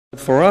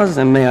For us,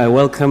 and may I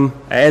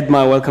add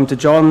my welcome to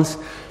John's.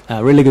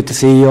 Really good to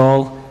see you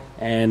all,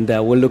 and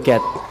we'll look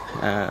at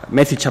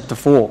Matthew chapter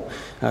 4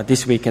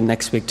 this week and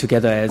next week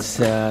together as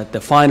the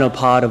final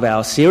part of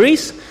our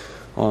series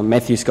on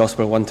Matthew's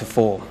Gospel 1 to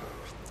 4.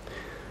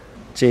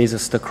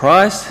 Jesus the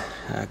Christ,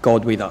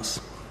 God with us.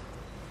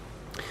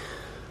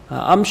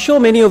 I'm sure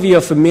many of you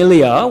are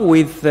familiar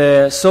with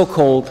the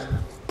so-called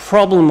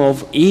problem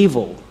of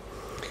evil.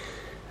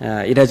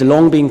 It has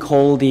long been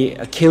called the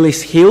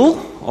Achilles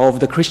heel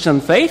of the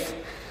Christian faith,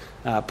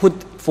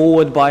 put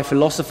forward by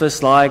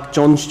philosophers like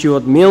John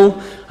Stuart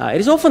Mill. It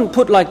is often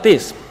put like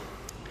this: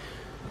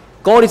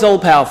 God is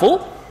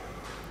all-powerful,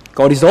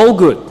 God is all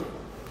good,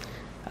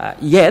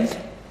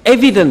 yet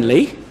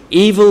evidently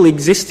evil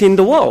exists in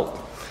the world.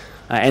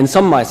 And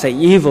some might say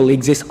evil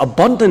exists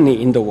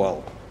abundantly in the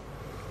world.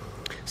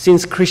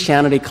 Since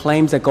Christianity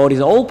claims that God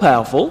is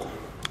all-powerful,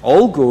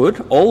 all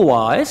good, all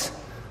wise,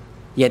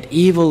 yet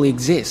evil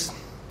exists,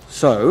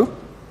 so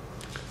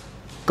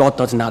God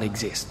does not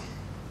exist.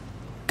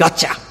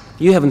 Gotcha!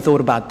 You haven't thought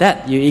about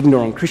that, you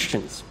ignorant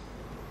Christians.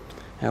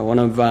 One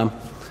of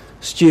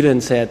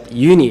students at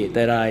uni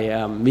that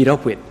I meet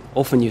up with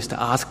often used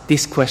to ask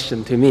this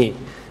question to me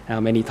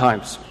many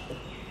times.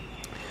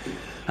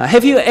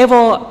 Have you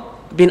ever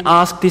been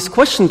asked this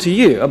question to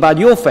you about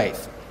your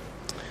faith?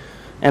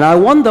 And I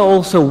wonder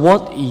also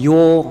what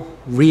your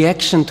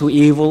reaction to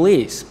evil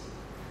is.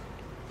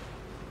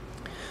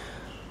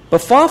 But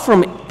far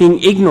from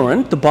being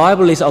ignorant, the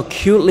Bible is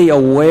acutely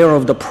aware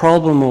of the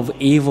problem of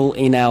evil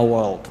in our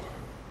world.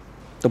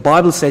 The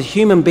Bible says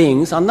human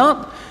beings are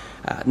not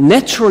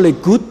naturally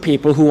good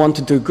people who want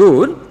to do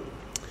good.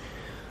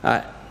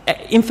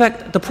 In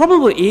fact, the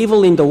problem of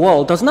evil in the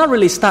world does not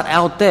really start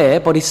out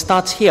there, but it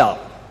starts here,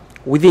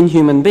 within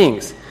human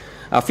beings.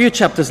 A few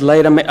chapters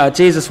later,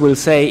 Jesus will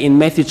say in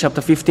Matthew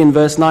chapter 15,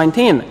 verse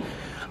 19,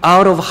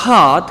 "Out of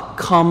heart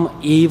come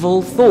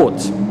evil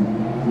thoughts.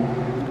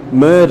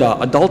 Murder,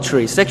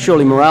 adultery,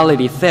 sexual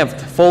immorality, theft,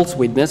 false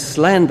witness,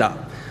 slander."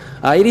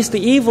 It is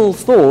the evil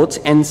thoughts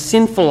and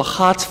sinful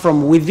hearts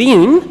from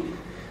within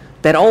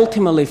that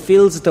ultimately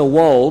fills the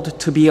world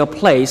to be a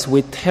place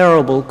with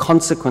terrible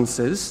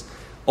consequences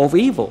of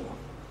evil.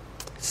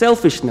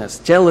 Selfishness,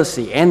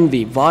 jealousy,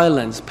 envy,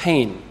 violence,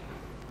 pain,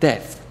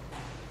 death.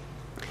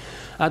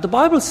 The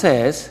Bible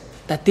says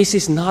that this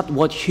is not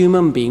what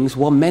human beings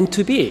were meant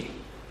to be.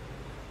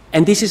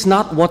 And this is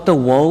not what the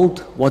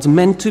world was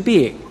meant to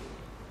be.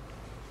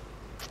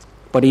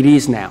 But it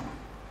is now.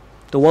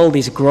 The world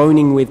is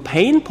groaning with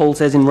pain, Paul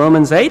says in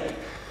Romans 8.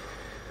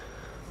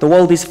 The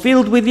world is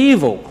filled with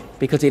evil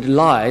because it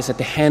lies at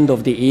the hand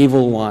of the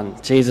evil one.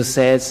 Jesus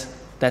says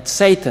that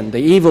Satan,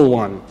 the evil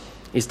one,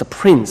 is the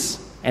prince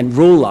and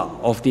ruler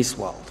of this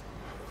world.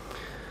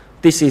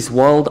 This is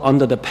world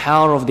under the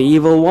power of the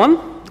evil one.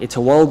 It's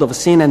a world of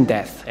sin and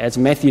death. As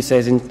Matthew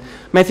says in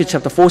Matthew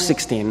chapter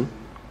 4:16,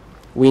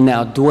 we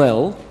now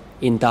dwell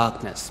in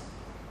darkness.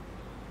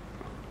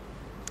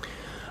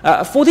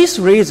 For this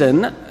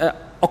reason,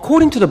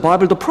 according to the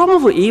Bible, the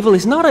problem of evil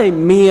is not a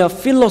mere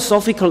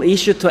philosophical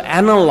issue to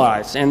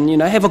analyze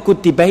and have a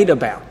good debate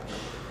about.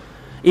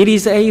 It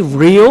is a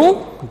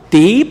real,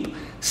 deep,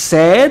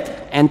 sad,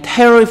 and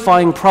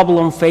terrifying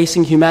problem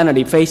facing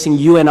humanity, facing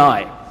you and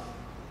I.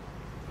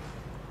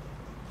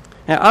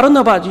 Now, I don't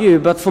know about you,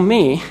 but for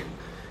me,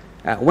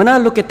 when I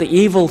look at the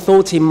evil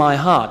thoughts in my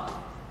heart,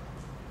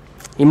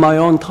 in my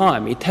own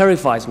time, it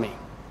terrifies me.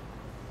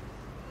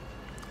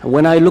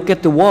 When I look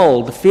at the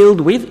world filled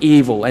with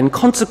evil and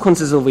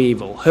consequences of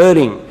evil,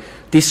 hurting,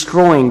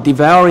 destroying,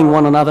 devouring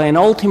one another, and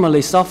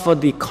ultimately suffer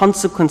the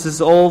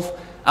consequences of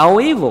our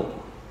evil,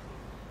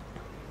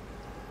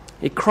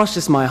 it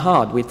crushes my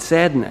heart with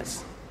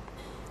sadness.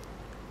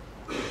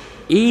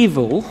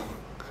 Evil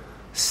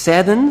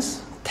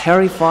saddens,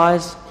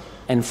 terrifies,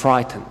 and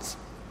frightens.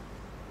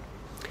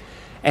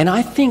 And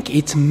I think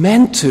it's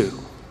meant to.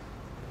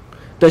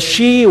 The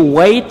sheer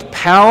weight,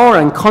 power,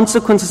 and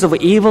consequences of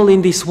evil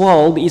in this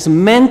world is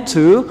meant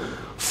to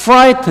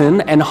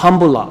frighten and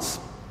humble us.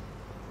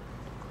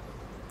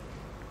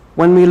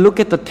 When we look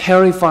at the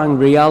terrifying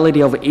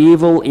reality of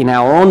evil in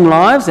our own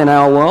lives and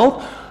our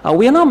world,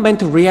 we are not meant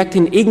to react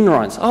in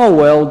ignorance. Oh,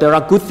 well, there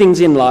are good things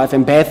in life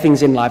and bad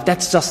things in life.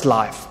 That's just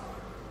life.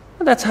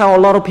 That's how a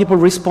lot of people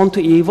respond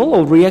to evil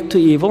or react to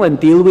evil and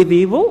deal with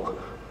evil.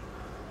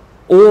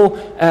 Or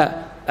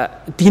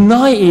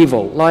deny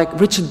evil, like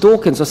Richard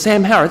Dawkins or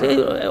Sam Harris.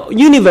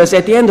 Universe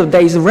at the end of the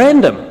day is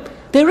random.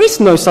 There is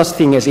no such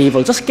thing as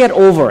evil. Just get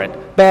over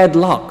it. Bad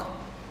luck.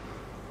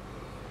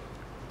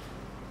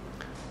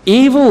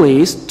 Evil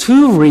is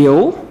too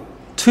real,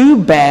 too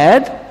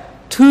bad,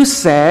 too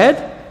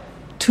sad,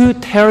 too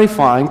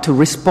terrifying to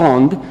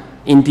respond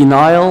in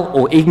denial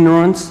or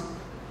ignorance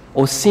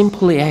or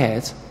simply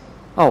as,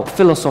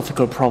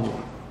 philosophical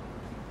problem.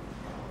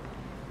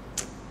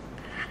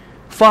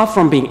 Far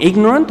from being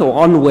ignorant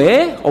or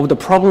unaware of the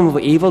problem of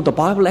evil, the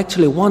Bible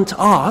actually wants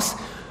us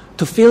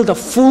to feel the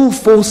full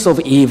force of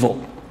evil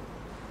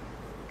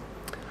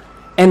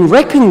and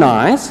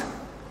recognize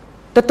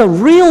that the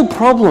real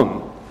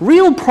problem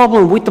real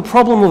problem with the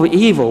problem of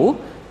evil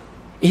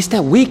is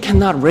that we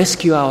cannot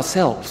rescue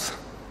ourselves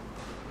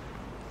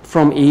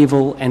from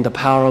evil and the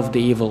power of the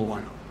evil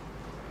one.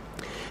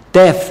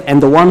 Death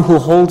and the one who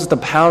holds the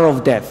power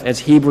of death, as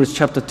Hebrews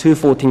chapter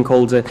 2:14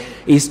 calls it,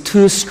 is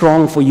too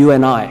strong for you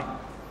and I.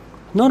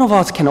 None of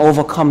us can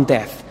overcome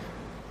death,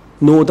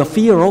 nor the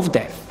fear of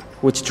death,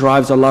 which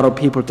drives a lot of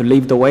people to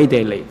live the way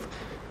they live.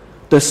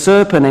 The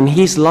serpent and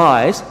his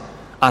lies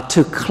are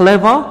too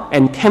clever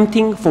and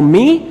tempting for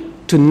me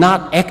to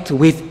not act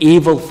with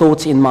evil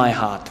thoughts in my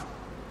heart.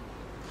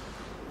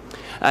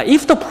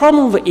 If the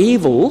problem of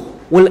evil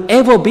will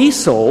ever be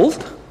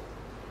solved,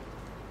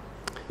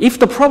 if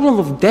the problem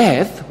of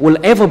death will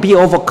ever be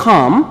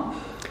overcome,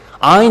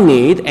 I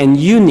need, and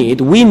you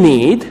need, we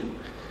need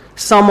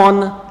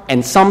someone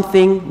and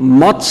something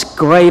much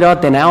greater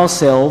than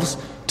ourselves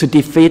to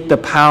defeat the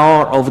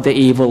power of the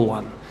evil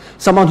one.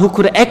 Someone who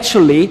could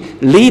actually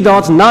lead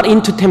us not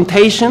into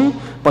temptation,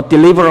 but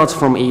deliver us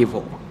from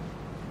evil.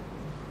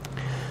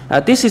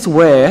 This is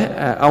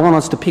where I want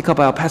us to pick up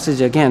our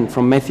passage again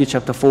from Matthew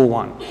chapter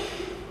 4:1.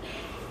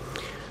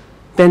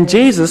 Then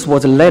Jesus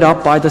was led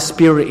up by the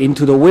Spirit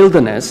into the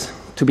wilderness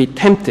to be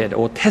tempted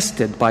or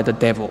tested by the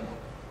devil.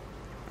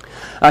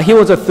 Here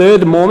was a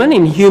third moment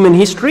in human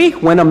history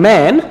when a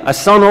man, a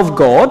son of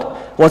God,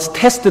 was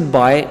tested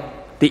by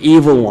the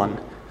evil one.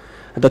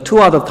 The two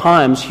other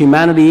times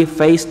humanity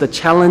faced the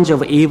challenge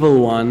of evil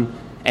one,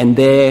 and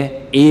their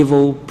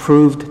evil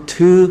proved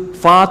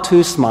far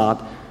too smart,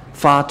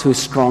 far too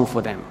strong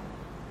for them.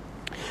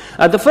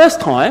 The first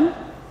time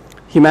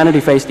humanity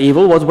faced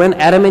evil was when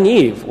Adam and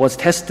Eve was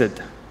tested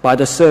by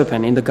the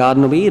serpent in the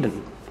Garden of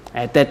Eden.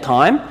 At that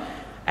time,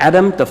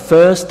 Adam, the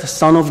first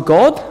son of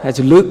God, as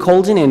Luke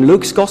calls it in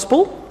Luke's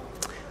Gospel,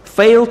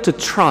 failed to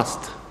trust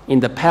in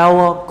the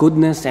power,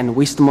 goodness, and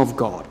wisdom of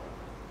God.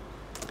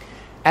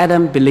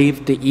 Adam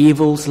believed the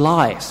evil's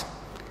lies,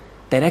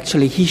 that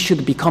actually he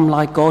should become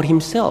like God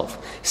himself,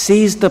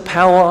 seize the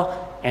power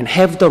and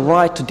have the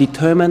right to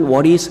determine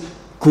what is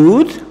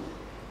good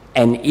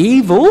and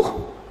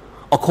evil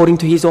according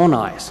to his own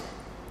eyes,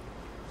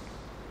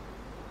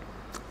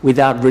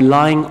 without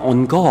relying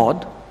on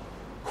God,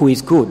 who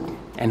is good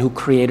and who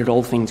created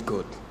all things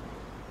good.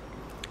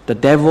 The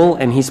devil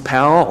and his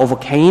power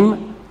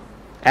overcame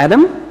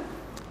Adam,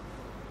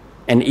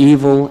 and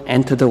evil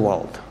entered the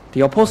world.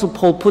 The Apostle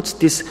Paul puts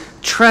these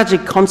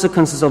tragic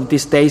consequences of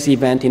this day's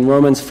event in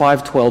Romans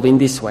 5:12 in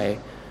this way.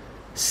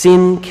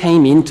 Sin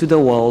came into the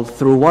world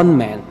through one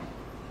man,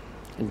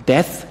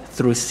 death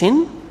through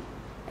sin,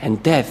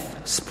 and death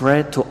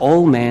spread to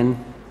all men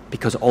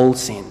because all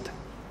sinned.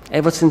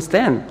 Ever since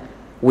then,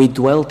 we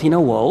dwelt in a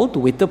world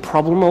with the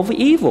problem of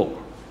evil.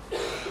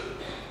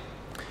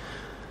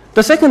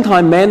 The second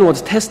time man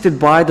was tested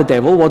by the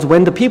devil was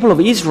when the people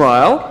of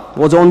Israel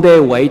was on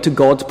their way to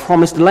God's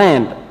promised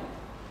land,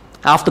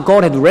 after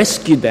God had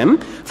rescued them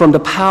from the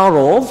power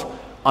of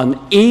an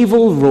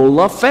evil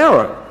ruler,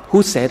 Pharaoh,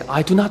 who said,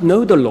 I do not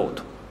know the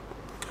Lord.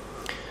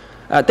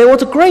 There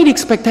was a great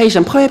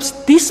expectation. Perhaps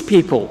these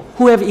people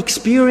who have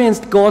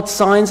experienced God's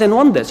signs and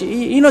wonders,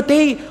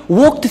 they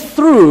walked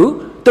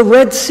through the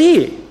Red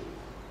Sea.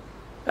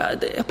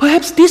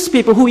 Perhaps these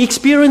people who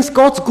experienced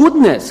God's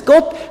goodness,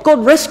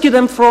 God rescued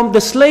them from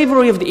the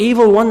slavery of the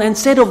evil one and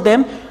said of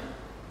them,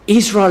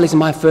 Israel is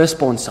my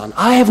firstborn son.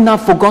 I have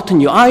not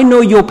forgotten you. I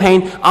know your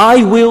pain.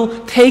 I will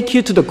take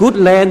you to the good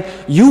land.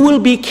 You will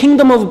be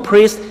kingdom of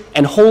priests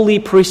and holy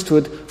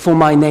priesthood for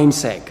my name's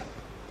sake.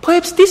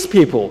 Perhaps these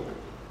people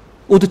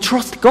would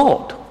trust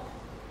God.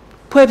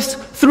 Perhaps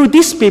through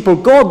these people,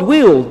 God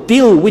will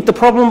deal with the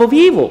problem of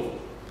evil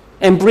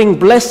and bring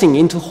blessing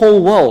into the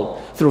whole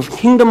world through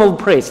kingdom of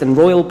priests and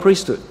royal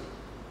priesthood.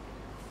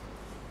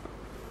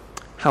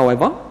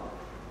 However,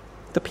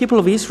 the people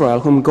of Israel,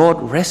 whom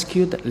God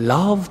rescued,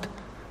 loved,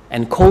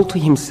 and called to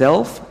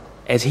himself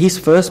as his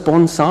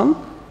firstborn son,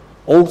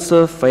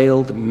 also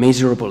failed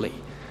miserably.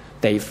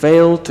 They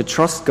failed to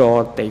trust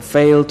God. They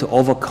failed to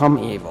overcome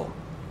evil.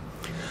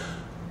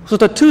 So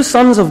the two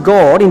sons of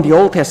God in the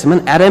Old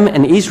Testament, Adam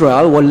and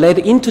Israel, were led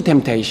into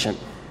temptation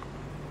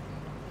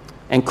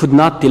and could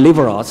not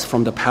deliver us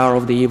from the power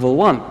of the evil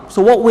one.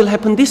 So what will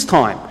happen this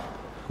time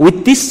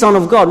with this Son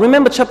of God?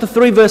 Remember chapter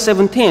 3, verse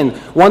 17,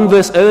 one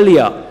verse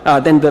earlier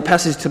than the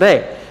passage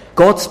today.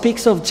 God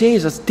speaks of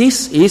Jesus,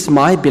 this is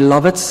my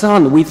beloved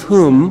Son with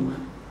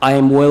whom I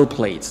am well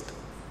pleased.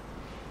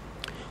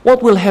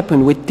 What will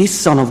happen with this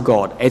Son of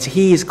God as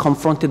he is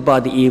confronted by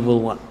the evil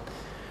one?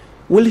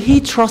 Will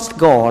he trust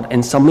God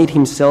and submit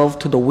himself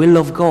to the will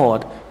of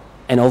God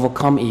and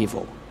overcome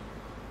evil?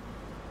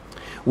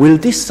 Will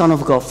this Son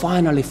of God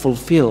finally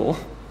fulfill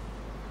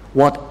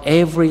what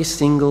every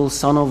single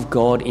Son of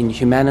God in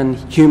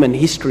human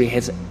history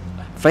has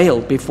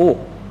failed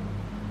before?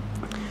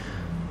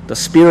 The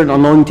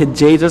Spirit-anointed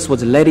Jesus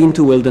was led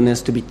into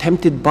wilderness to be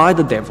tempted by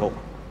the devil.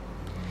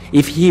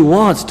 If he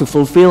was to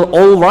fulfill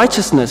all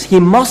righteousness, he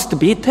must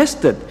be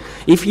tested.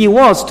 If he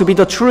was to be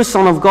the true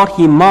Son of God,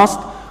 he must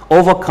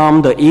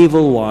overcome the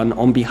evil one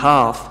on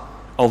behalf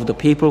of the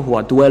people who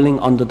are dwelling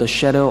under the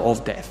shadow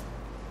of death.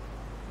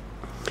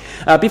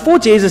 Before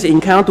Jesus'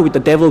 encounter with the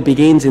devil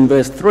begins in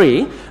verse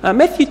 3,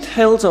 Matthew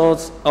tells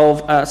us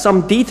of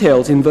some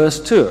details in verse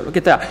 2. Look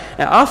at that.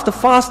 After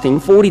fasting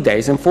 40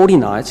 days and 40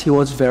 nights, he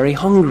was very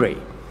hungry.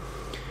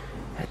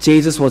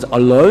 Jesus was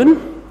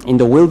alone in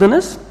the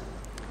wilderness.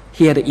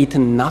 He had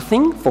eaten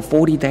nothing for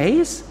 40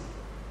 days,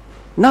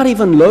 not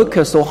even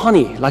locusts or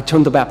honey like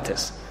John the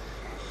Baptist.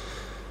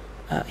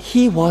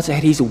 He was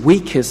at his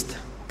weakest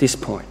this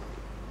point.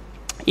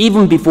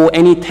 Even before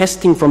any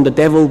testing from the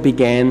devil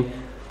began,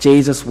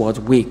 Jesus was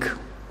weak,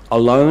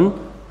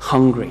 alone,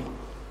 hungry.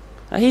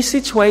 His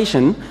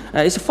situation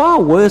is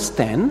far worse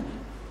than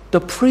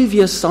the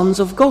previous sons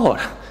of God.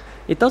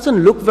 It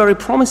doesn't look very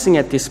promising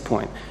at this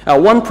point.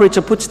 One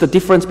preacher puts the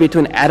difference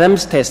between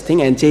Adam's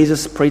testing and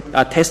Jesus'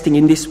 testing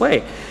in this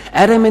way.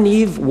 Adam and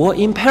Eve were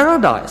in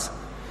paradise.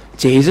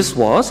 Jesus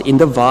was in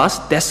the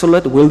vast,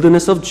 desolate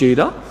wilderness of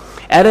Judah.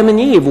 Adam and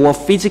Eve were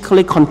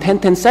physically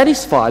content and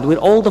satisfied with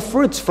all the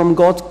fruits from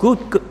God's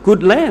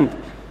good land.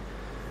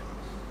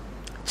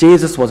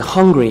 Jesus was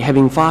hungry,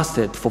 having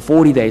fasted for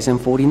 40 days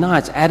and 40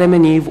 nights. Adam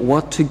and Eve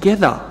were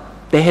together.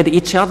 They had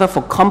each other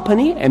for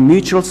company and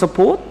mutual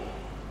support.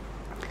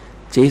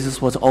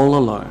 Jesus was all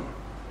alone.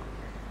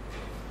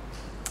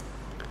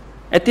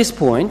 At this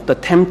point, the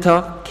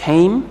tempter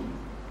came.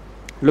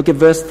 Look at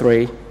verse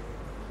 3.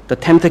 The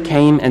tempter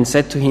came and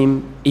said to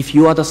him, "If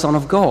you are the Son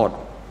of God,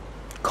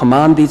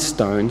 command these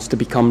stones to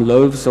become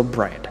loaves of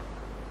bread."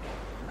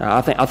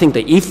 I think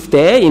the "if"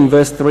 there in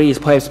verse 3 is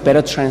perhaps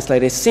better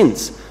translated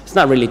 "since." It's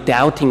not really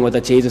doubting whether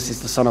Jesus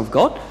is the Son of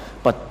God,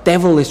 but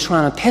devil is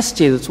trying to test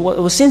Jesus.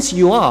 Well, since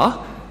you are,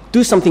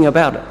 do something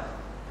about it.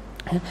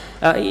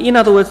 In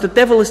other words, the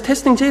devil is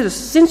testing Jesus.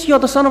 Since you are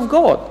the Son of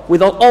God,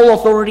 with all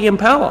authority and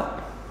power,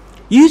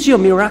 use your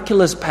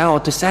miraculous power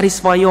to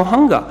satisfy your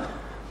hunger.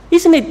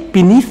 Isn't it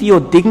beneath your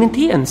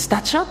dignity and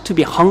stature to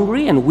be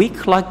hungry and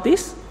weak like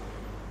this?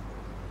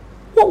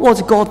 What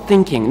was God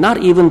thinking? Not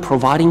even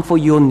providing for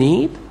your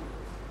need?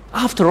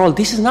 After all,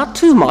 this is not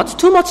too much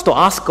to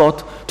ask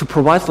God to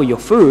provide for your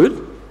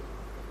food.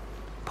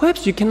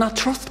 Perhaps you cannot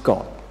trust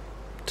God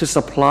to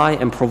supply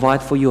and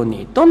provide for your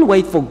need. Don't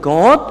wait for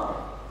God.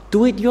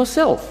 Do it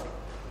yourself.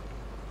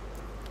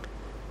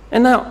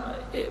 And now,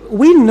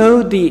 we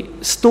know the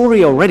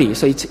story already,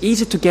 so it's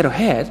easy to get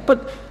ahead,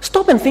 but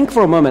stop and think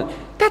for a moment.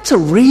 That's a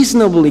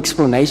reasonable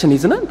explanation,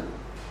 isn't it?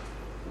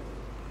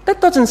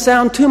 That doesn't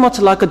sound too much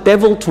like a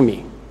devil to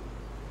me.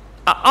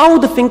 I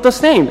would think the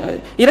same.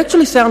 It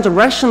actually sounds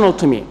rational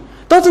to me.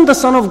 Doesn't the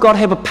Son of God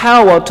have a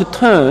power to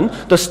turn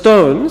the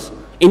stones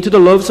into the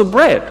loaves of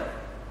bread?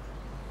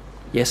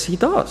 Yes, he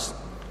does.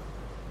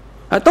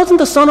 Doesn't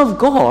the Son of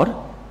God,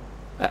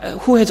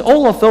 who has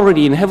all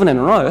authority in heaven and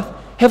earth,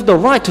 have the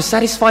right to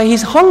satisfy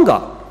his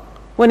hunger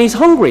when he's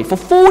hungry for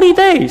 40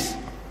 days?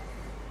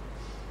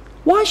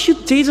 Why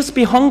should Jesus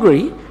be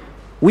hungry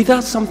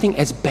without something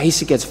as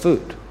basic as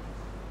food?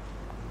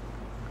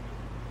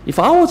 If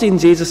I was in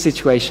Jesus'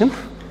 situation,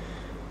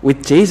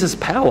 with Jesus'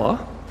 power,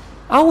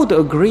 I would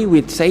agree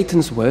with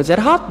Satan's words at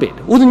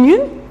heartbeat, wouldn't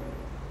you?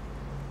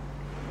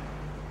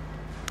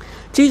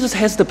 Jesus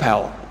has the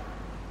power.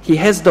 He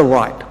has the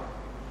right.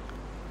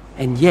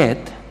 And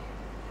yet,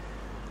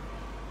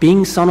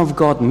 being Son of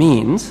God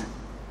means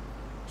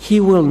he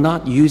will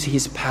not use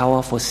his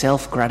power for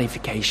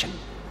self-gratification.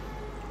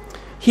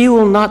 He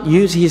will not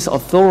use his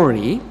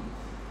authority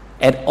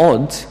at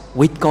odds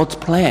with God's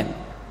plan.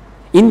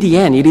 In the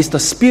end, it is the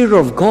Spirit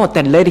of God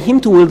that led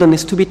him to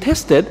wilderness to be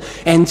tested,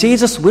 and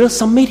Jesus will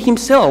submit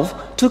himself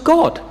to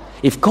God.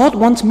 If God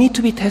wants me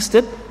to be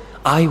tested,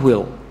 I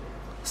will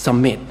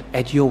submit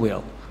at your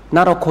will.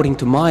 Not according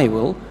to my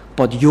will,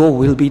 but your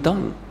will be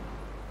done.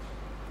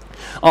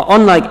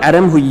 Unlike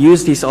Adam, who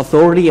used his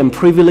authority and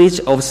privilege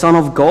of Son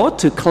of God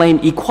to claim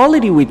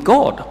equality with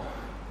God,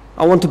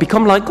 I want to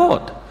become like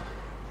God.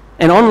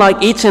 And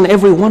unlike each and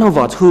every one of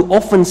us who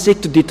often seek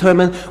to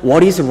determine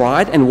what is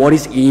right and what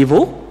is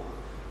evil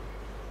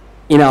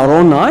in our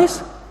own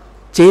eyes,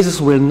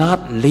 Jesus will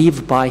not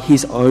live by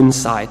his own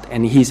sight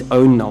and his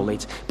own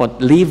knowledge,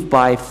 but live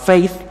by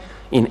faith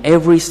in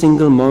every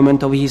single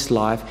moment of his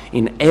life,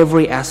 in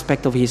every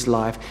aspect of his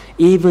life,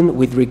 even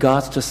with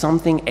regards to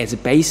something as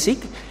basic,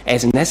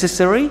 as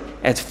necessary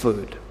as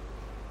food.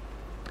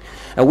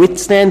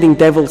 Withstanding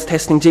devil's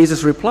testing,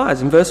 Jesus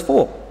replies in verse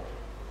 4.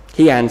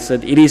 He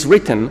answered, "It is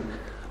written,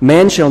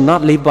 man shall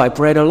not live by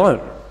bread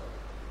alone,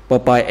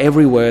 but by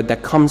every word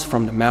that comes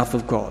from the mouth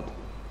of God."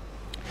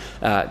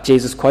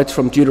 Jesus quotes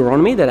from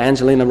Deuteronomy that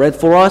Angelina read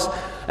for us.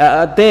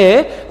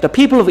 There, the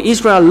people of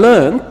Israel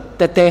learned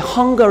that their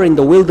hunger in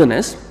the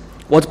wilderness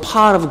was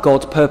part of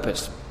God's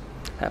purpose,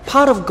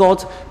 part of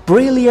God's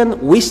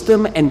brilliant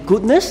wisdom and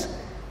goodness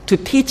to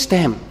teach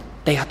them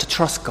they have to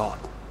trust God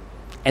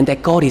and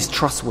that God is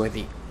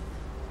trustworthy.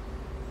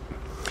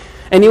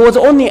 And it was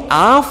only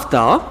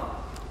after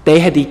they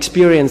had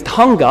experienced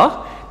hunger,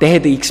 they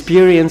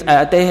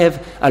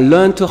have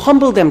learned to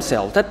humble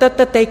themselves,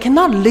 that they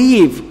cannot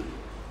live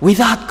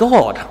without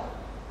God.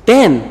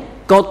 Then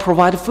God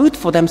provided food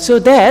for them so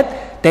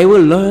that they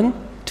will learn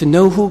to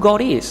know who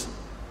God is.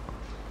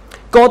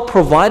 God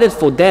provided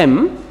for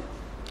them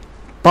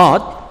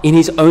but in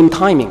His own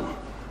timing,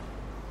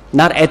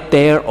 not at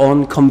their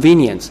own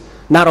convenience,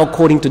 not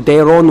according to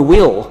their own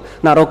will,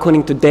 not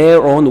according to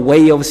their own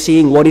way of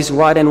seeing what is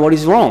right and what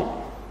is wrong.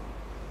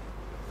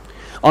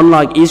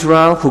 Unlike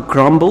Israel, who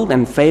grumbled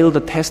and failed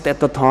the test at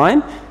the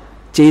time,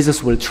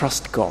 Jesus will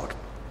trust God.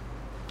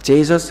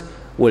 Jesus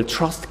will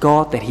trust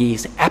God that He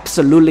is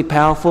absolutely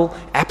powerful,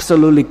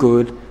 absolutely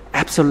good,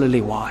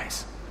 absolutely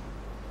wise.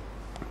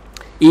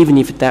 Even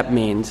if that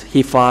means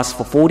He fasts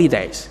for 40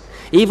 days.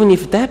 Even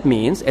if that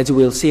means, as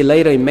we'll see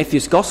later in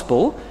Matthew's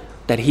Gospel,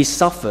 that He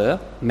suffer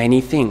many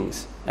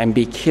things and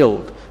be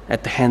killed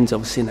at the hands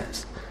of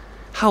sinners.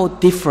 How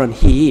different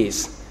He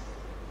is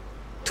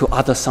to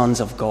other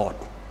sons of God.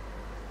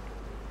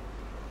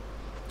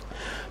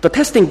 The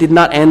testing did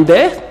not end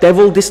there.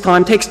 Devil this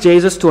time takes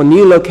Jesus to a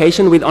new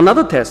location with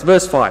another test.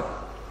 Verse 5.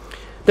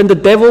 Then the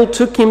devil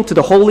took Him to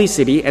the holy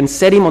city and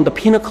set Him on the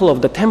pinnacle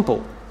of the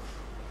temple.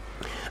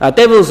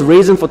 Devil's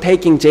reason for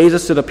taking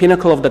Jesus to the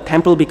pinnacle of the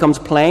temple becomes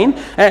plain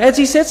as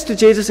he says to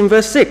Jesus in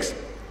verse 6,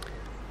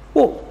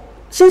 well,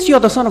 since you are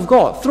the Son of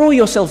God, throw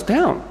yourself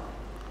down.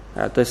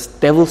 The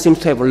devil seems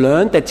to have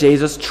learned that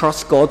Jesus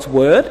trusts God's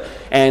word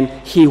and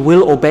he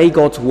will obey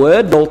God's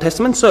word, the Old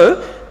Testament.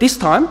 So this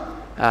time,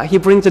 he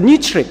brings a new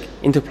trick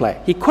into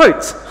play. He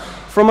quotes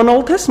from an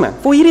Old Testament.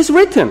 For it is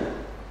written,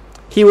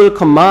 He will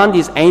command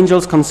His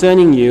angels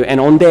concerning you, and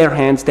on their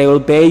hands they will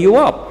bear you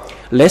up,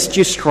 lest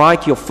you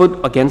strike your foot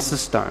against a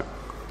stone.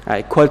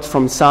 It quotes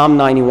from Psalm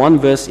 91,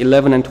 verse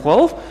 11 and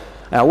 12,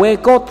 where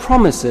God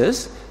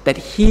promises that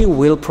He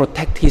will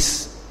protect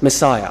His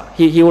Messiah.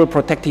 He will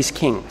protect His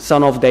King,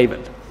 Son of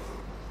David.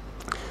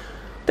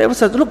 David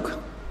says, look,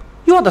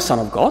 you are the Son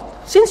of God.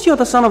 Since you are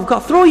the Son of God,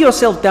 throw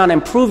yourself down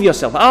and prove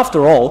yourself.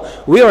 After all,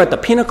 we are at the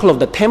pinnacle of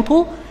the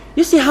temple.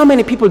 You see how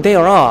many people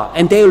there are,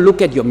 and they'll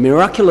look at your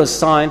miraculous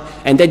sign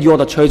and that you are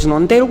the chosen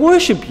one. They'll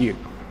worship you.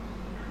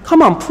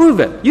 Come on,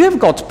 prove it. You have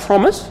God's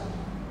promise.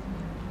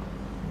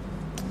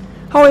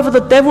 However,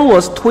 the devil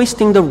was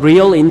twisting the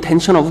real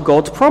intention of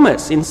God's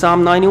promise in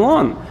Psalm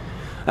 91.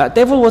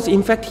 Devil was,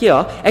 in fact,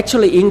 here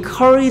actually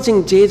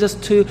encouraging Jesus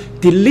to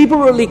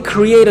deliberately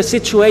create a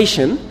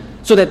situation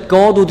so that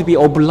God would be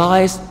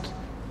obliged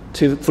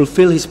to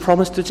fulfill His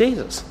promise to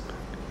Jesus.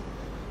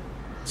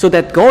 So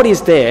that God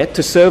is there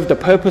to serve the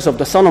purpose of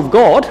the Son of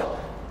God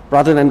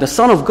rather than the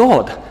Son of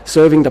God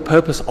serving the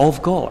purpose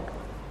of God.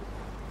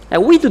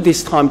 And we do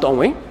this time, don't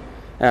we?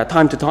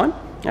 Time to time.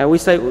 We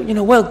say,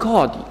 well,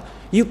 God,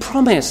 You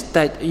promised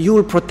that You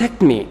will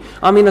protect me.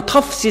 I'm in a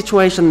tough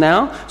situation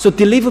now, so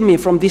deliver me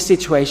from this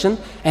situation,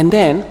 and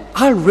then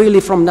I'll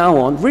really, from now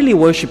on, really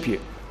worship You.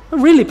 I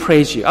really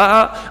praise You.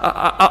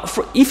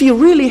 If You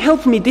really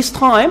help me this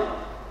time,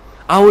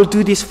 I will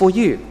do this for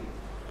You.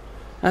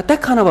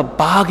 That kind of a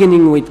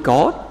bargaining with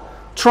God,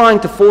 trying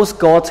to force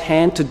God's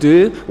hand to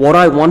do what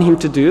I want Him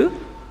to do,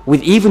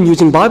 with even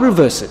using Bible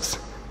verses.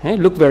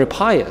 Look very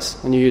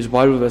pious when you use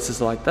Bible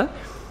verses like that.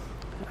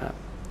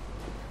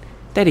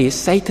 That is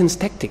Satan's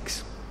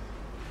tactics.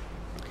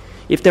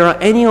 If there are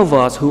any of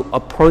us who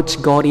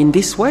approach God in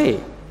this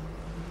way,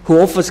 who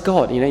offers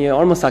God, you're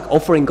almost like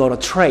offering God a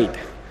trade.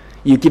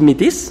 You give me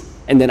this,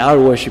 and then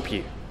I'll worship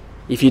You.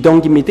 If you don't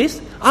give me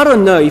this, I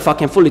don't know if I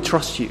can fully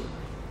trust You.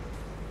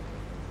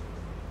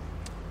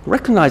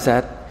 Recognize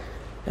that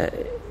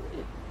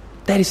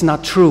that is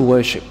not true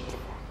worship.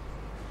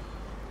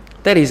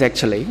 That is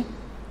actually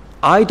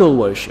idol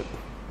worship.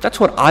 That's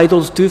what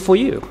idols do for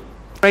you.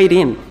 Trade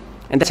in.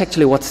 And that's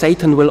actually what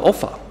Satan will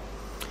offer.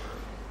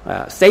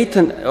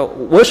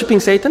 Worshipping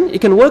Satan, it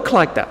can work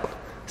like that.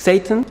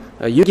 Satan,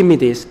 you give me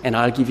this and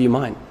I'll give you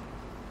mine.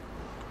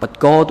 But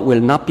God will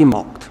not be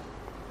mocked.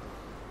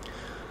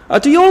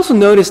 Do you also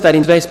notice that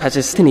in today's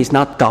passage, Satan is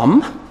not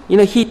dumb?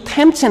 He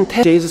tempts and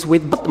tests Jesus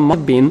with what might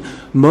have been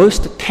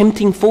most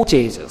tempting for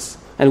Jesus.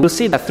 And we'll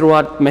see that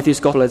throughout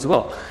Matthew's Gospel as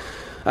well.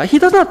 He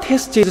does not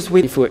test Jesus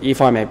with,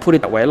 if I may put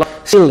it that way, like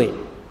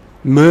stealing,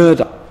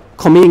 murder,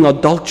 committing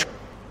adultery,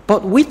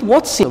 but with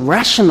what seems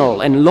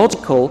rational and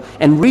logical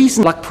and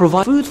reason, like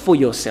provide food for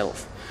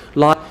yourself,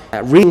 like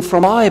reading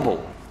from the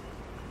Bible.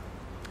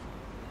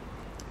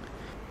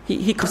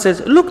 He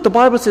says, look, the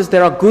Bible says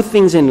there are good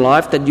things in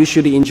life that you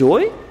should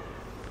enjoy.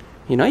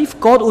 If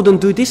God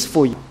wouldn't do this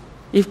for you,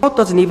 if God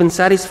doesn't even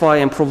satisfy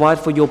and provide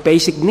for your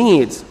basic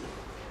needs,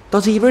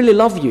 does He really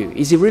love you?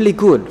 Is He really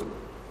good?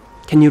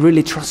 Can you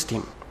really trust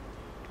Him?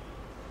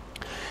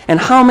 And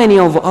how many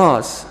of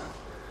us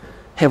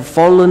have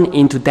fallen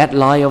into that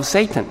lie of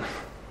Satan?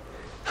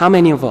 How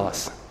many of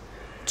us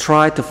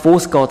try to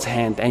force God's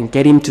hand and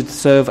get Him to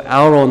serve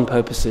our own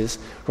purposes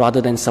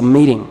rather than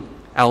submitting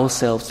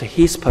ourselves to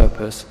His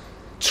purpose,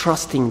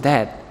 trusting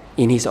that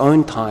in His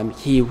own time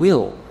He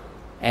will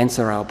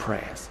answer our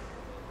prayers?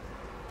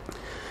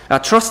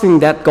 Trusting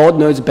that God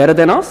knows better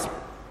than us,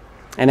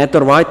 and at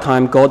the right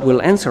time God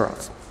will answer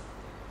us.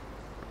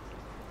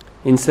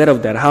 Instead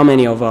of that, how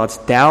many of us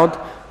doubt,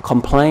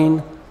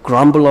 complain,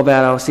 grumble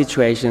about our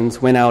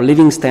situations when our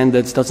living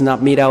standards does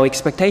not meet our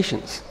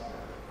expectations?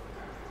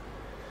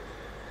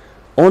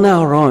 On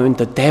our own,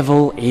 the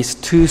devil is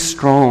too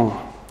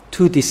strong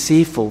too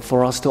deceitful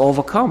for us to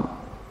overcome.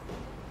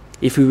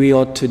 If we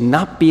ought to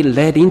not be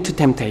led into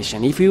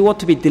temptation, if we ought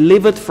to be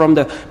delivered from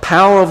the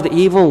power of the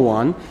evil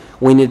one,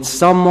 we need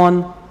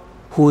someone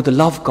who would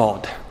love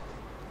God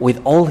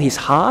with all his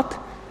heart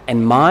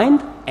and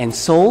mind and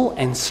soul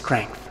and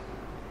strength.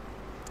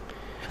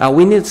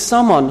 We need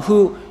someone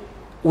who,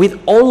 with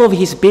all of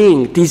his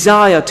being,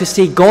 desire to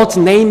see God's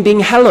name being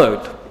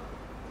hallowed.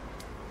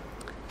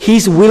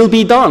 His will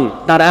be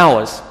done, not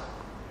ours,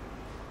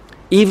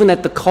 even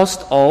at the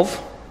cost of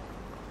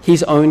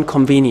his own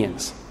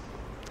convenience,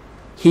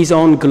 his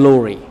own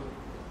glory,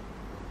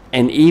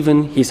 and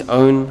even his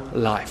own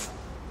life.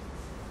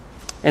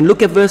 And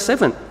look at verse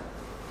 7.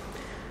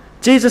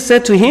 Jesus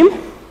said to him,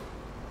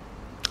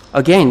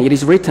 again, it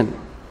is written,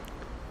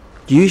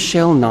 "You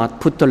shall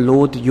not put the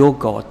Lord your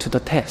God to the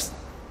test."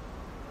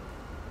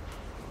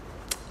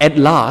 At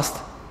last,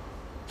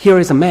 here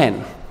is a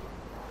man,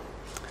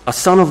 a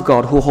son of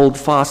God who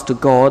holds fast to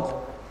God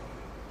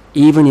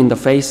even in the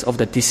face of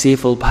the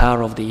deceitful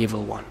power of the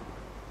evil one.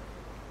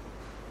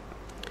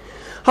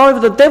 However,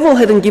 the devil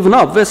hadn't given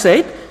up. Verse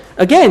 8,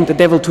 again the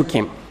devil took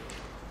him,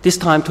 this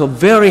time to a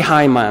very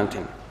high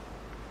mountain.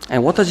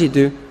 And what does he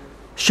do?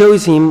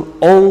 Shows him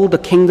all the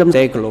kingdoms,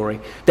 their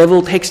glory.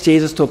 Devil takes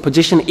Jesus to a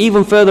position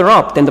even further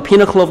up than the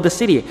pinnacle of the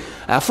city.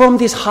 From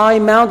this high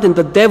mountain,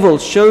 the devil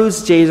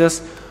shows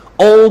Jesus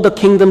all the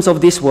kingdoms of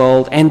this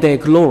world and their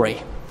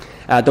glory.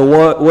 The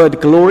word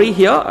glory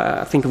here,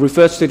 I think,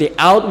 refers to the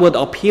outward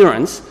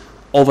appearance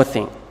of a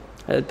thing,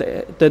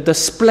 the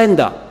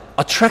splendor,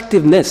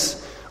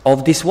 attractiveness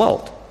of this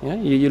world. Yeah?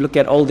 You look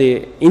at all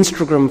the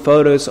Instagram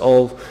photos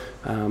of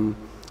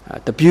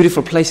the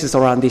beautiful places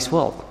around this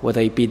world, whether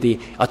it be the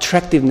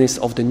attractiveness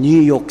of the New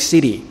York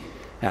City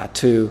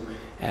to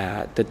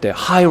the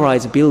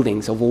high-rise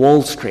buildings of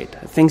Wall Street,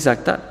 things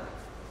like that.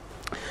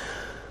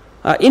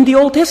 In the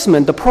Old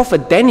Testament, the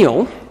prophet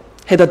Daniel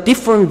had a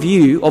different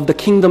view of the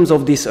kingdoms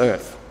of this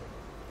earth.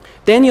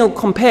 Daniel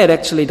compared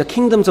actually the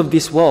kingdoms of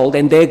this world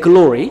and their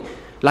glory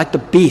like the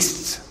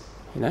beasts,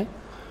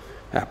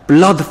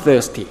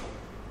 bloodthirsty,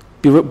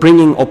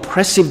 bringing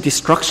oppressive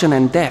destruction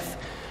and death.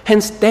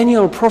 Hence,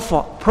 Daniel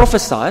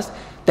prophesied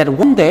that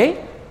one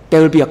day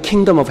there will be a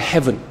kingdom of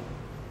heaven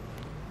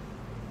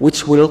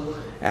which will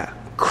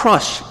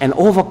crush and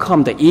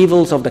overcome the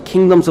evils of the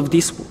kingdoms of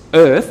this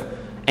earth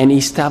and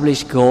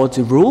establish God's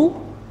rule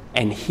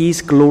and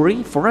his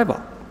glory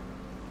forever.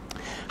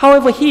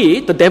 However,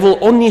 here, the devil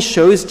only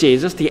shows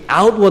Jesus the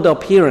outward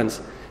appearance,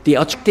 the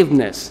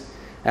attractiveness,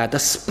 the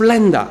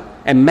splendor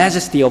and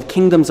majesty of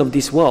kingdoms of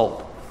this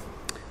world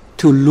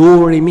to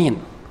lure him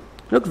in.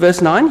 Look,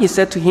 verse 9, he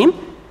said to him,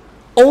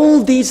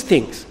 "All these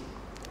things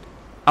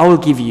I will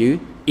give you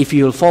if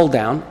you will fall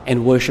down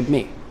and worship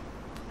me."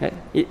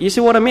 You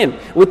see what I mean?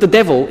 With the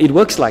devil, it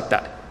works like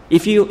that.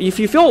 If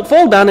you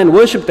fall down and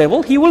worship the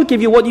devil, he will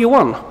give you what you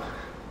want.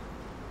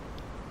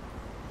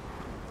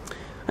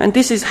 And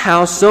this is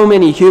how so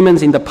many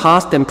humans in the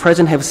past and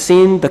present have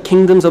seen the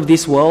kingdoms of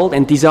this world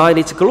and desired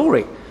its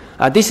glory.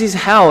 This is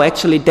how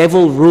actually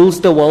devil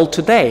rules the world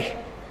today.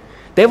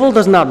 Devil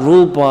does not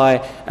rule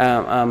by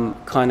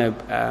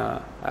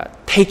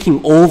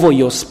taking over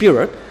your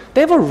spirit.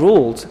 Devil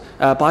rules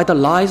by the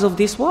lies of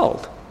this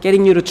world,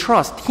 getting you to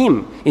trust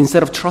him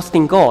instead of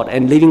trusting God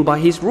and living by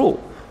his rule.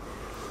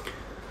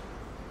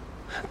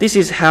 This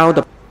is how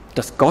the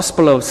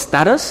gospel of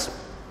status,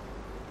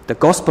 the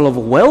gospel of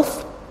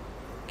wealth,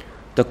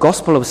 the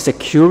gospel of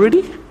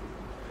security,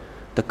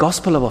 the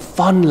gospel of a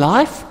fun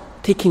life,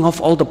 ticking off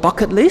all the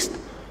bucket list,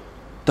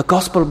 the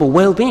gospel of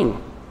well-being,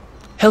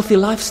 healthy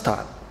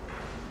lifestyle.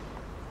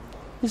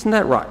 Isn't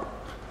that right?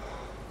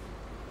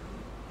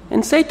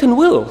 And Satan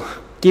will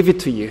give it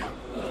to you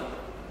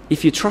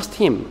if you trust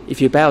him,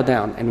 if you bow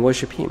down and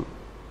worship him.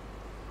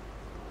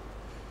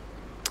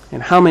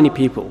 And how many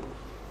people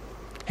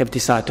have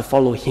decided to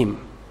follow him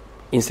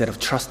instead of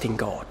trusting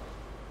God?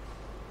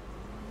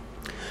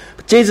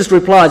 But Jesus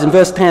replies in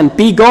verse 10,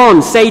 "Be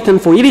gone, Satan,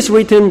 for it is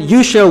written,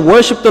 you shall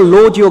worship the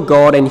Lord your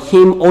God, and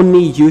him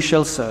only you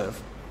shall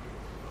serve."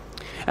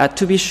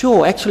 To be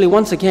sure, actually,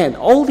 once again,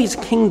 all these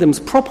kingdoms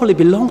properly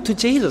belong to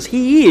Jesus.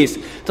 He is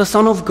the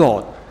Son of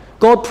God.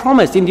 God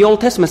promised in the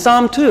Old Testament,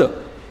 Psalm 2,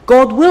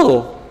 God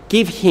will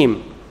give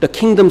him the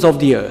kingdoms of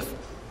the earth.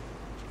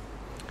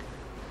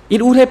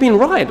 It would have been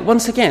right,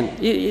 once again.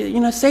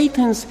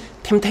 Satan's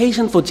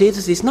temptation for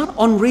Jesus is not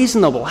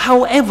unreasonable.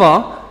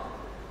 However,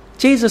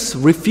 Jesus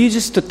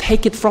refuses to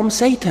take it from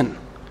Satan.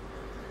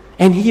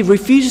 And he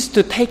refuses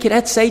to take it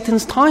at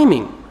Satan's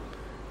timing.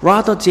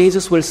 Rather,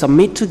 Jesus will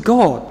submit to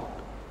God,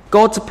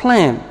 God's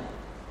plan.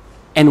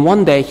 And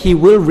one day he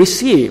will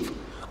receive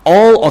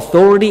all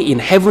authority in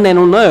heaven and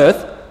on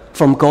earth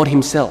from God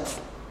himself.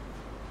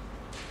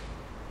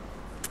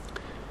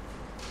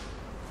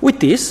 With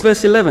this,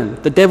 verse 11,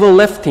 the devil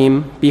left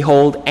him.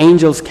 Behold,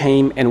 angels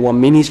came and were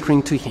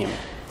ministering to him.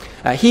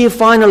 Here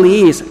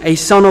finally is a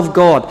son of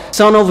God,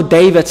 son of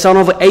David, son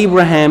of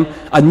Abraham,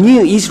 a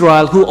new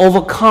Israel who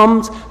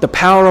overcomes the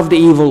power of the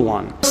evil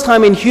one. First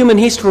time in human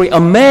history, a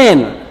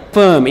man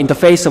firm in the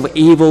face of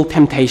evil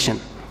temptation.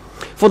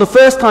 For the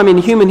first time in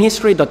human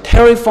history, the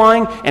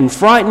terrifying and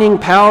frightening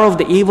power of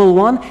the evil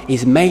one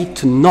is made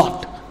to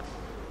naught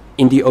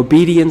in the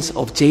obedience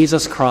of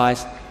Jesus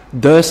Christ,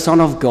 the Son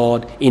of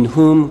God, in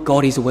whom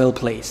God is well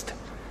pleased.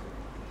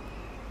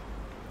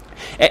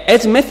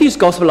 As Matthew's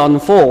gospel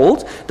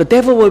unfolds, the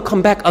devil will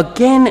come back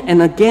again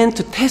and again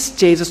to test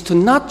Jesus to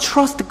not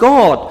trust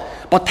God,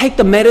 but take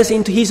the matters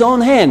into his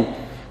own hand.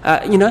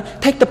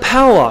 Take the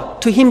power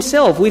to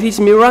himself with his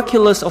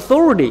miraculous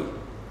authority.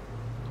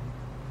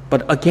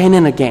 But again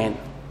and again,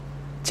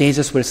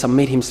 Jesus will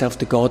submit himself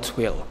to God's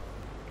will.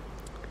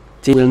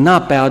 He will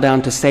not bow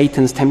down to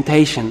Satan's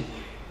temptation,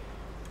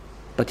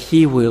 but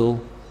he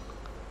will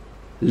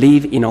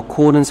live in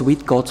accordance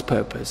with God's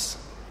purpose,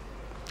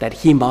 that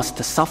he must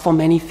suffer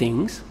many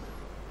things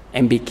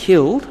and be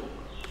killed,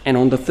 and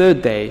on the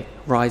third day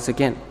rise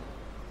again.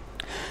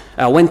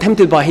 When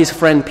tempted by his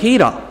friend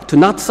Peter to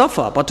not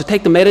suffer, but to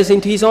take the matters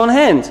into his own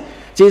hands,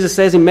 Jesus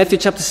says in Matthew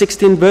chapter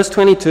 16, verse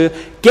 22,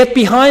 "Get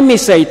behind me,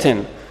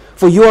 Satan,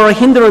 for you are a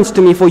hindrance to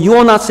me, for you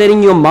are not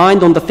setting your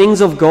mind on the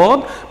things of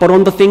God, but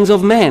on the things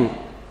of man."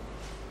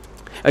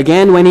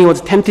 Again, when he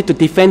was tempted to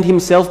defend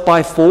himself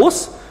by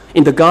force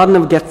in the Garden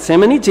of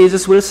Gethsemane,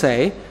 Jesus will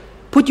say,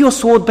 "Put your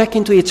sword back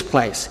into its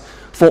place,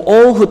 for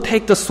all who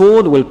take the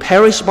sword will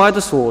perish by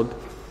the sword.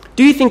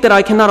 Do you think that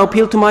I cannot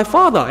appeal to my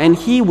Father, and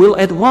he will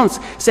at once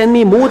send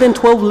me more than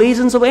 12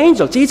 legions of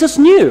angels?" Jesus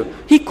knew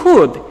he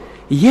could.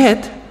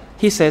 Yet,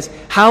 he says,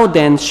 how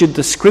then should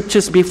the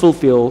scriptures be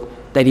fulfilled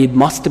that it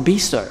must be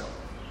so?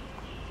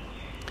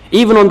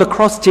 Even on the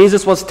cross,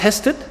 Jesus was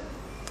tested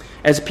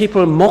as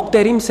people mocked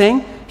at him,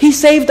 saying, "He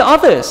saved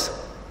others,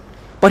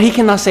 but he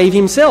cannot save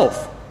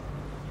himself.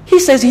 He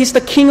says he's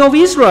the King of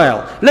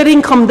Israel. Let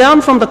him come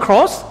down from the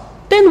cross,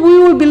 then we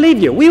will believe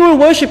you. We will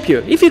worship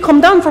you if you come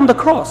down from the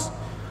cross."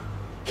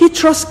 He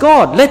trusts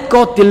God. Let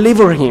God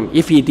deliver him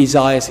if he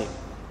desires him.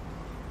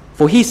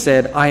 For he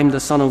said, "I am the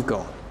Son of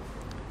God."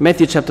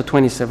 Matthew chapter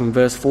 27,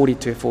 verse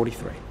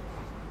 42-43.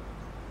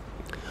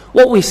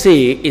 What we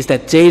see is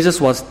that Jesus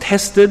was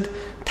tested,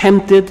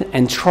 tempted,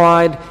 and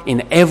tried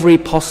in every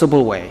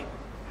possible way.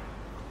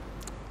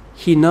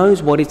 He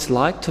knows what it's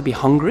like to be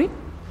hungry.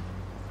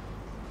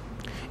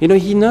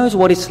 He knows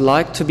what it's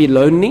like to be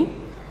lonely.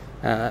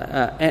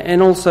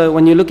 And also,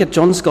 when you look at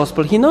John's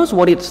gospel, he knows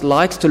what it's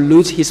like to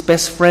lose his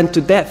best friend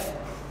to death.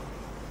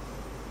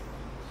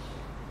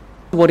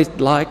 What it's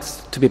like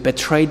to be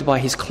betrayed by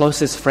his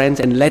closest friends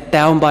and let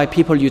down by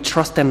people you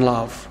trust and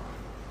love.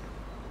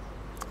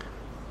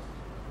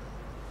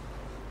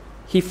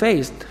 He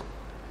faced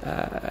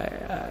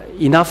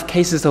enough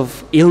cases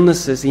of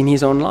illnesses in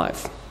his own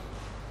life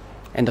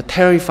and the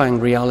terrifying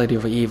reality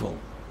of evil.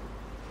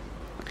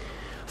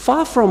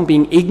 Far from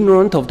being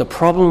ignorant of the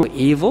problem of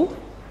evil,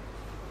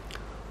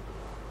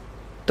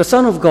 the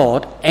Son of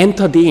God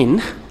entered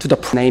in to the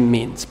name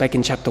means back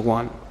in chapter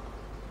 1.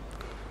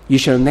 "You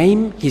shall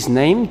name his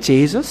name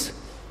Jesus,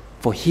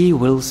 for he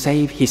will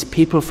save his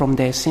people from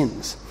their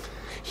sins."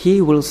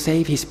 He will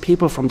save his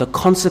people from the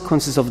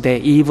consequences of their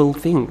evil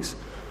things.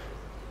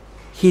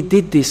 He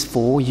did this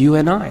for you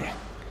and I,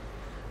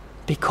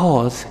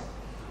 because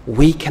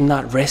we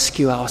cannot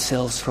rescue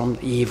ourselves from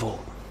evil.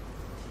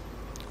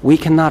 We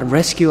cannot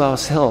rescue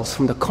ourselves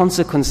from the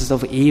consequences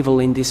of evil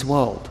in this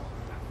world.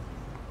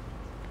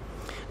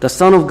 The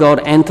Son of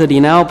God entered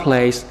in our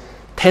place,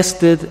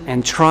 tested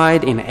and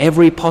tried in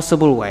every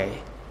possible way,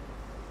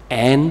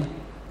 and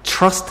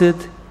trusted,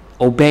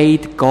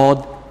 obeyed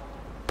God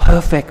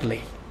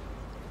perfectly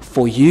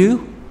for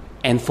you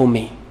and for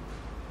me.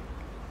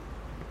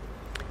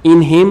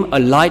 In him, a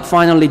light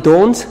finally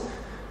dawns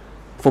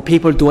for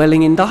people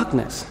dwelling in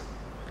darkness.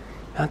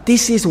 Now,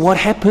 this is what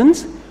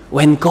happens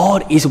when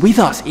God is with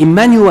us,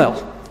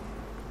 Emmanuel.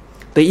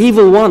 The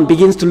evil one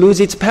begins to lose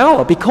its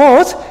power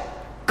because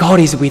God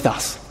is with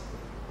us.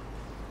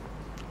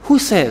 Who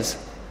says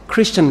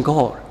Christian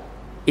God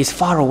is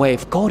far away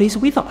if God is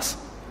with us?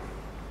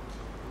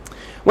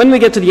 When we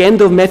get to the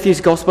end of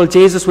Matthew's Gospel,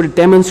 Jesus will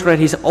demonstrate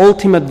his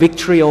ultimate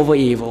victory over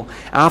evil.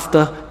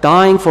 After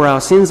dying for our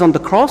sins on the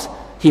cross,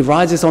 he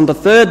rises on the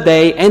third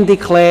day and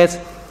declares,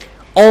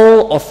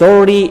 "All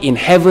authority in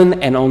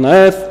heaven and on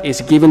earth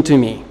is given to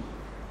me."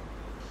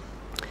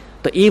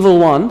 The evil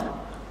one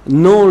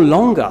no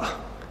longer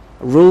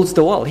rules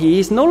the world. He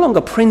is no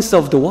longer prince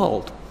of the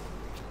world.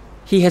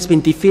 He has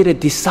been defeated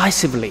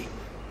decisively,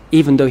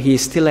 even though he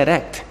is still at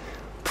act,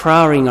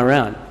 prowling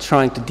around,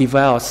 trying to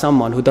devour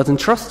someone who doesn't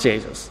trust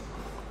Jesus.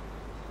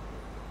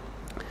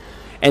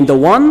 And the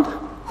one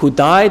who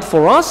died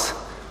for us,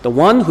 the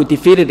one who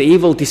defeated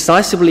evil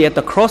decisively at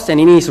the cross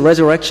and in his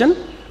resurrection,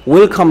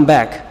 will come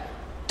back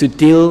to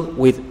deal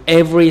with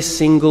every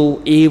single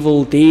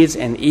evil deeds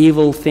and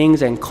evil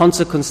things and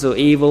consequences of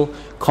evil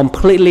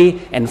completely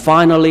and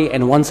finally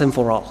and once and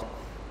for all.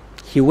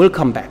 He will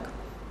come back.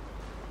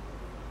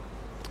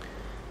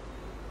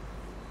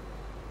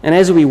 And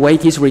as we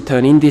wait his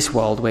return in this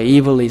world where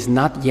evil is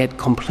not yet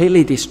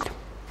completely destroyed,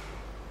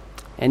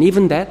 and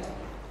even that,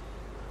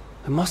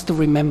 we must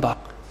remember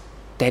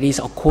that is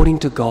according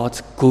to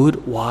God's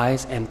good,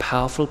 wise, and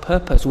powerful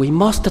purpose. We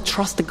must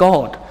trust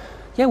God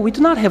Yeah, we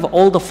do not have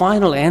all the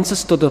final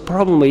answers to the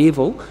problem of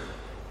evil,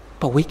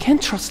 but we can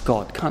trust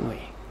God, can't we?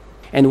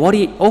 And what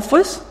He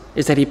offers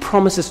is that He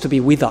promises to be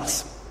with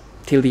us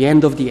till the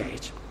end of the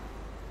age.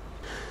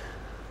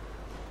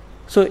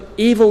 So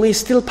evil is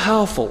still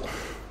powerful,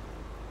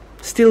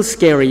 still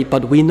scary,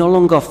 but we no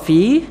longer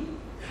fear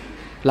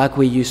like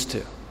we used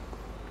to.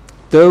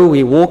 Though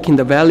we walk in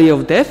the valley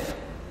of death,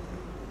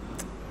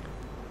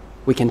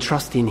 we can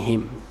trust in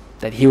Him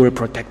that He will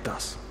protect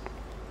us.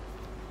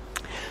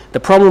 The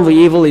problem of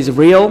evil is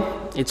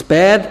real, it's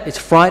bad, it's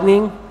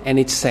frightening, and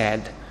it's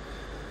sad.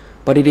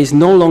 But it is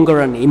no longer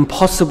an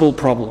impossible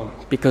problem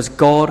because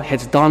God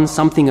has done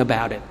something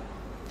about it.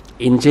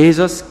 In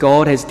Jesus,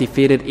 God has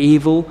defeated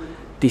evil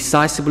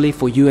decisively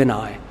for you and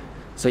I.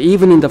 So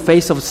even in the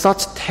face of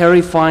such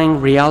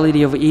terrifying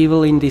reality of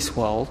evil in this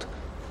world,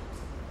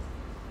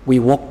 we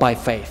walk by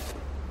faith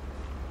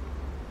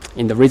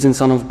in the risen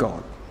Son of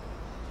God.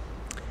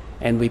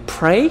 And we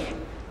pray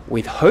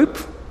with hope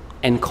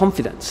and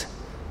confidence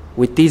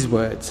with these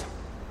words: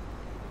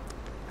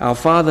 Our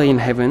Father in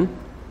heaven,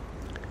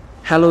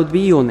 hallowed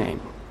be your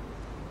name.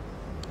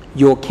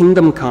 Your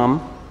kingdom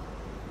come,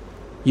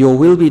 your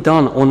will be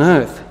done on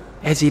earth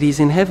as it is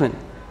in heaven.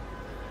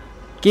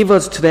 Give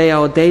us today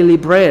our daily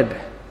bread.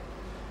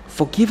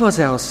 Forgive us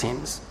our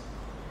sins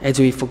as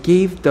we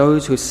forgive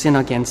those who sin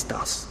against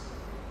us.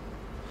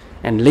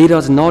 And lead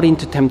us not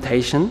into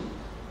temptation,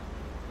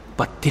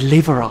 but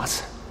deliver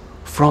us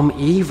from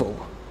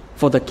evil.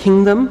 For the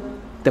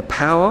kingdom, the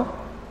power,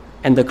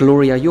 and the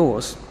glory are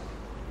yours,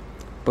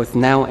 both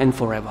now and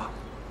forever.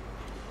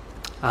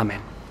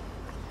 Amen.